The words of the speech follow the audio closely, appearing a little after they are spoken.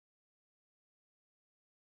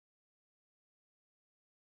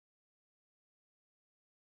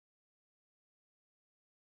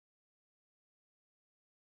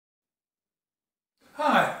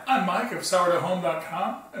Hi, I'm Mike of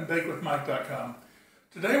sourdoughhome.com and bakewithmike.com.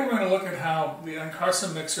 Today we're going to look at how the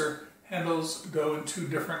Ankarsum mixer handles dough in two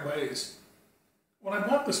different ways. When I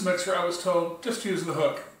bought this mixer, I was told just use the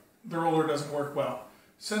hook. The roller doesn't work well.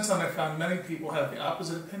 Since then, I found many people have the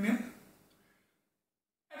opposite opinion.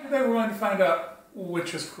 And today we're going to find out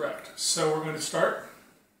which is correct. So we're going to start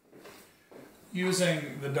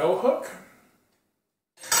using the dough hook,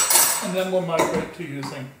 and then we'll migrate to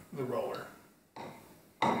using the roller.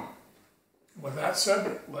 With that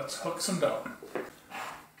said, let's hook some dough.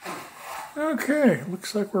 Okay,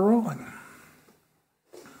 looks like we're rolling.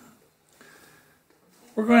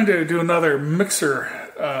 We're going to do another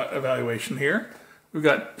mixer evaluation here. We've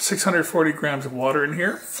got 640 grams of water in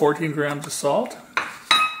here, 14 grams of salt,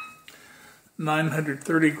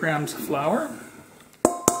 930 grams of flour,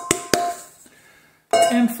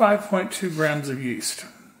 and 5.2 grams of yeast.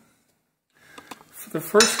 For the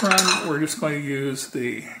first run, we're just going to use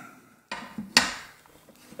the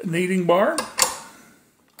kneading bar,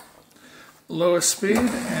 lowest speed,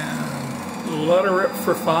 and let her rip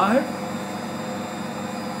for 5.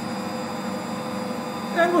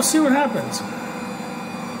 And we'll see what happens.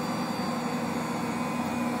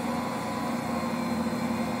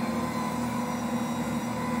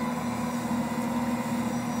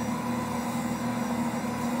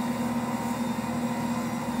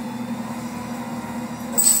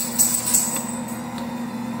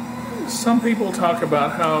 Some people talk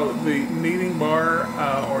about how the kneading bar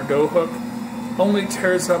or dough hook only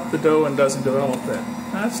tears up the dough and doesn't develop it.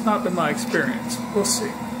 That's not been my experience. We'll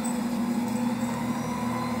see.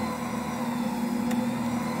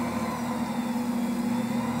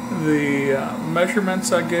 The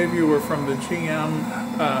measurements I gave you were from the GM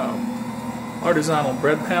artisanal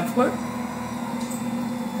bread pamphlet,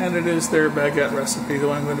 and it is their baguette recipe,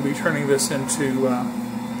 though I'm going to be turning this into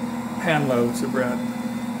pan loaves of bread.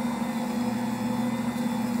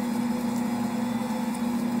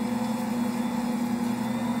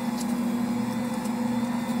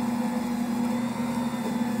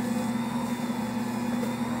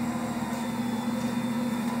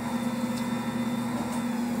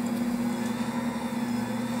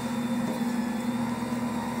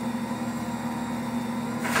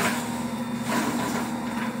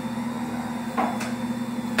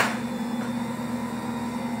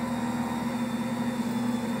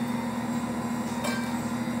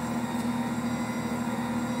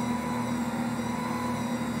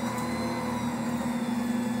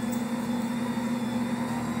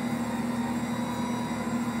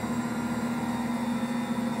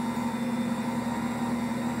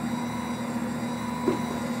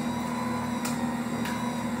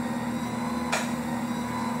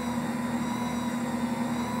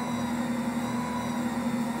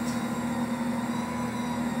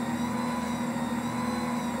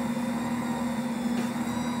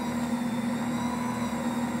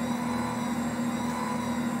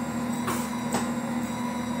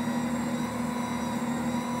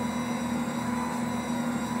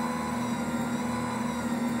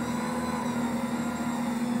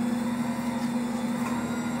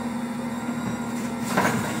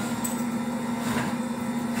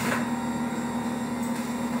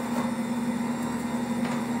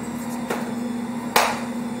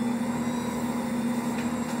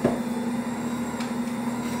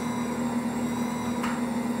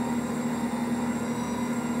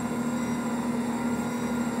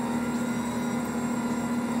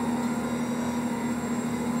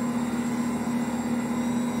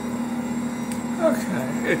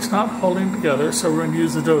 Okay, it's not holding together, so we're going to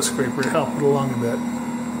use the dough scraper to help it along a bit.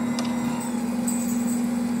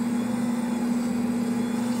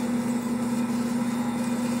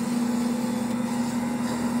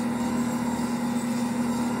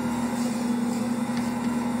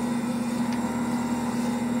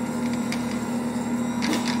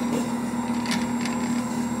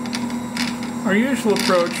 Our usual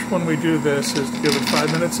approach when we do this is to give it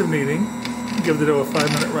 5 minutes of kneading, give the dough a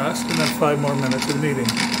 5-minute rest, and then 5 more minutes of kneading,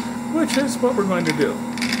 which is what we're going to do.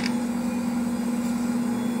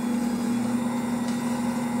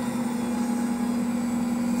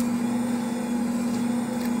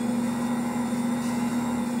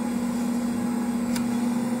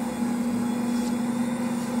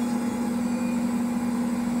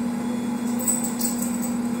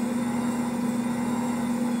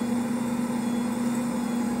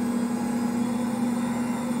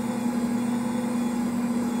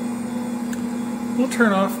 We'll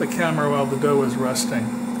turn off the camera while the dough is resting.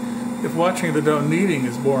 If watching the dough kneading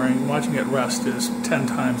is boring, watching it rest is 10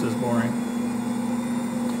 times as boring.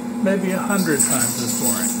 Maybe 100 times as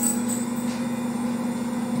boring.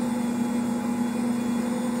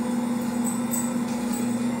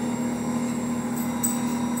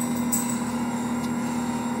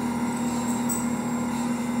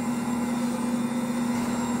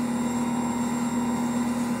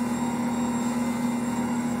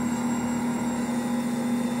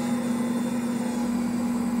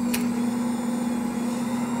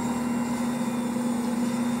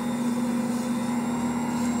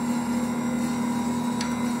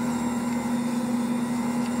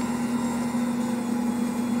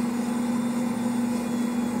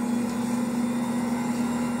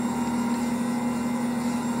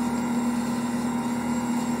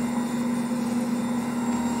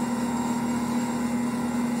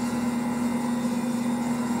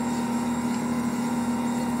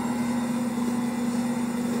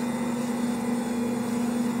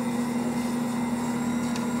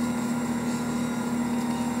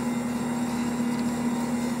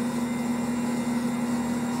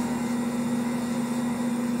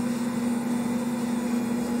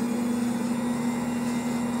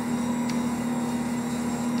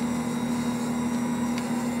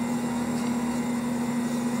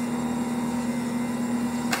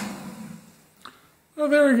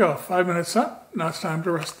 there we go, 5 minutes up. Now it's time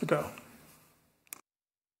to rest the dough.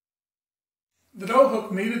 The dough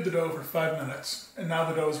hook kneaded the dough for 5 minutes, and now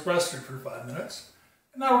the dough is rested for 5 minutes.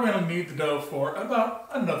 And now we're going to knead the dough for about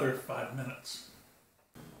another 5 minutes.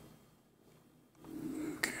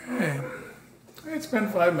 Okay, it's been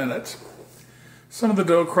 5 minutes. Some of the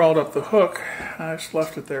dough crawled up the hook. I just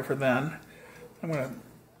left it there for then. I'm going to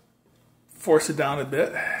force it down a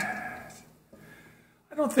bit.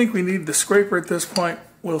 I don't think we need the scraper at this point.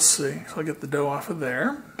 We'll see. So I'll get the dough off of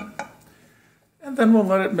there. And then we'll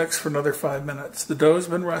let it mix for another 5 minutes. The dough's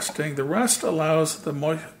been resting. The rest allows the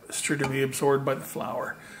moisture to be absorbed by the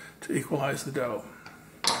flour to equalize the dough.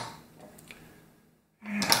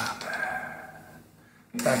 And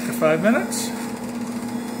back to 5 minutes.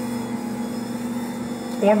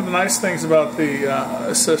 One of the nice things about the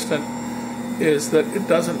Assistant is that it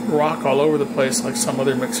doesn't rock all over the place like some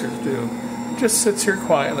other mixers do. It just sits here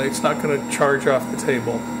quietly. It's not going to charge off the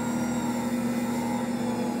table.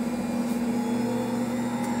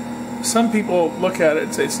 Some people look at it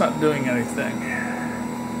and say it's not doing anything.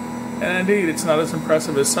 And indeed, it's not as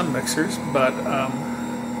impressive as some mixers, but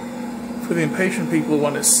for the impatient people who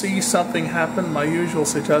want to see something happen, my usual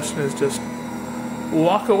suggestion is just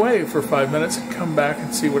walk away for 5 minutes and come back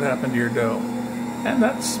and see what happened to your dough. And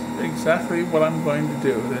that's exactly what I'm going to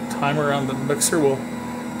do. The timer on the mixer will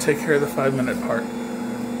take care of the 5-minute part.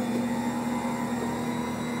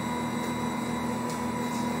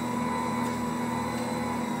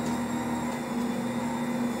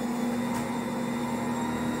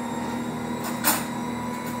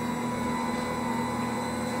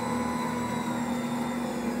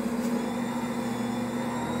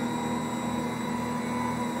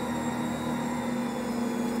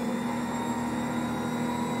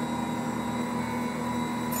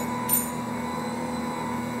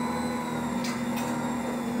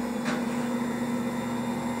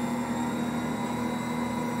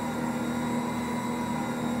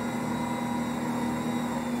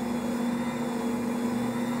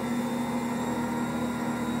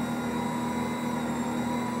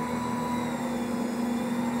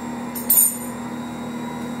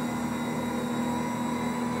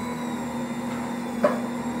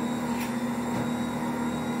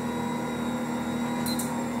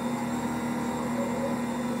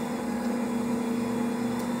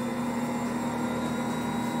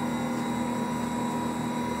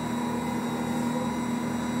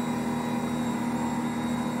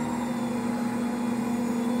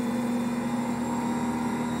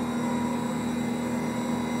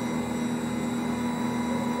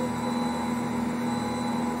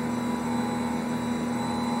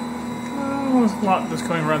 There's a lot that's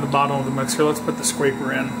going around the bottom of the mixer. Let's put the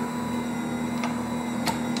scraper in.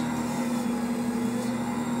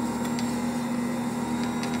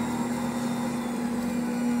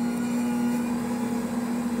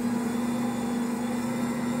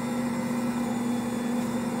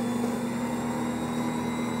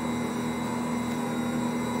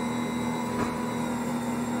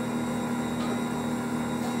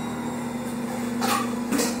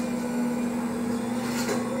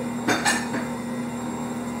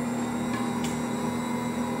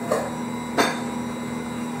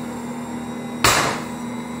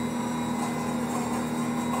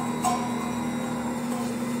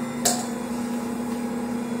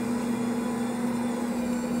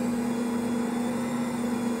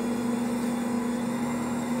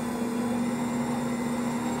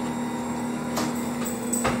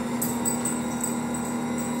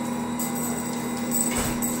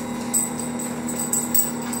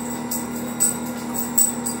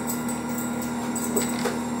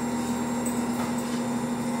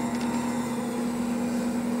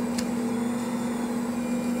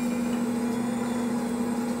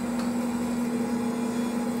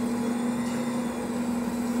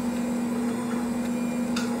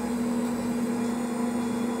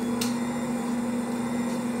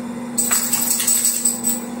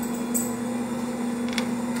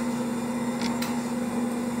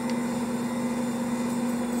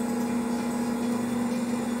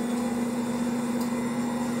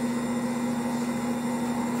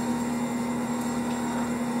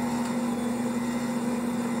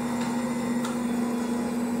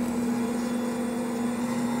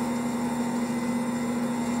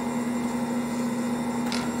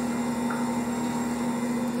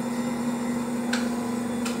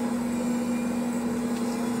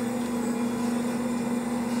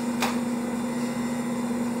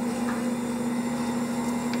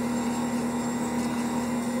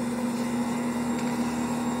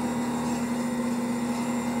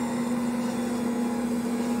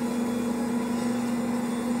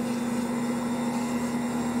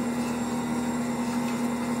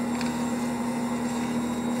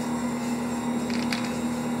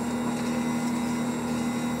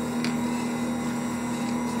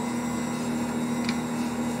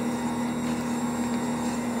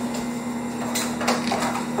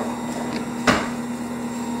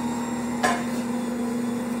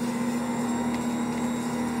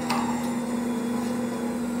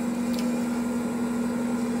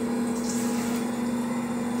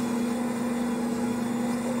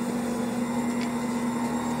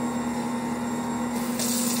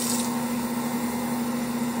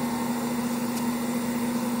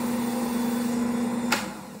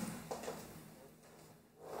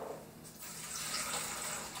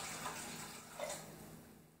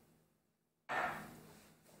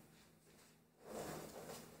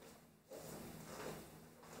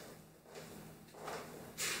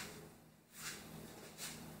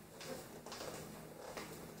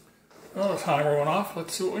 Well, the timer went off.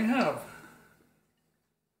 Let's see what we have.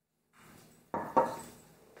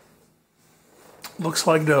 Looks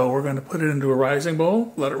like dough. We're going to put it into a rising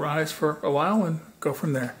bowl, let it rise for a while, and go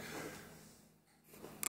from there.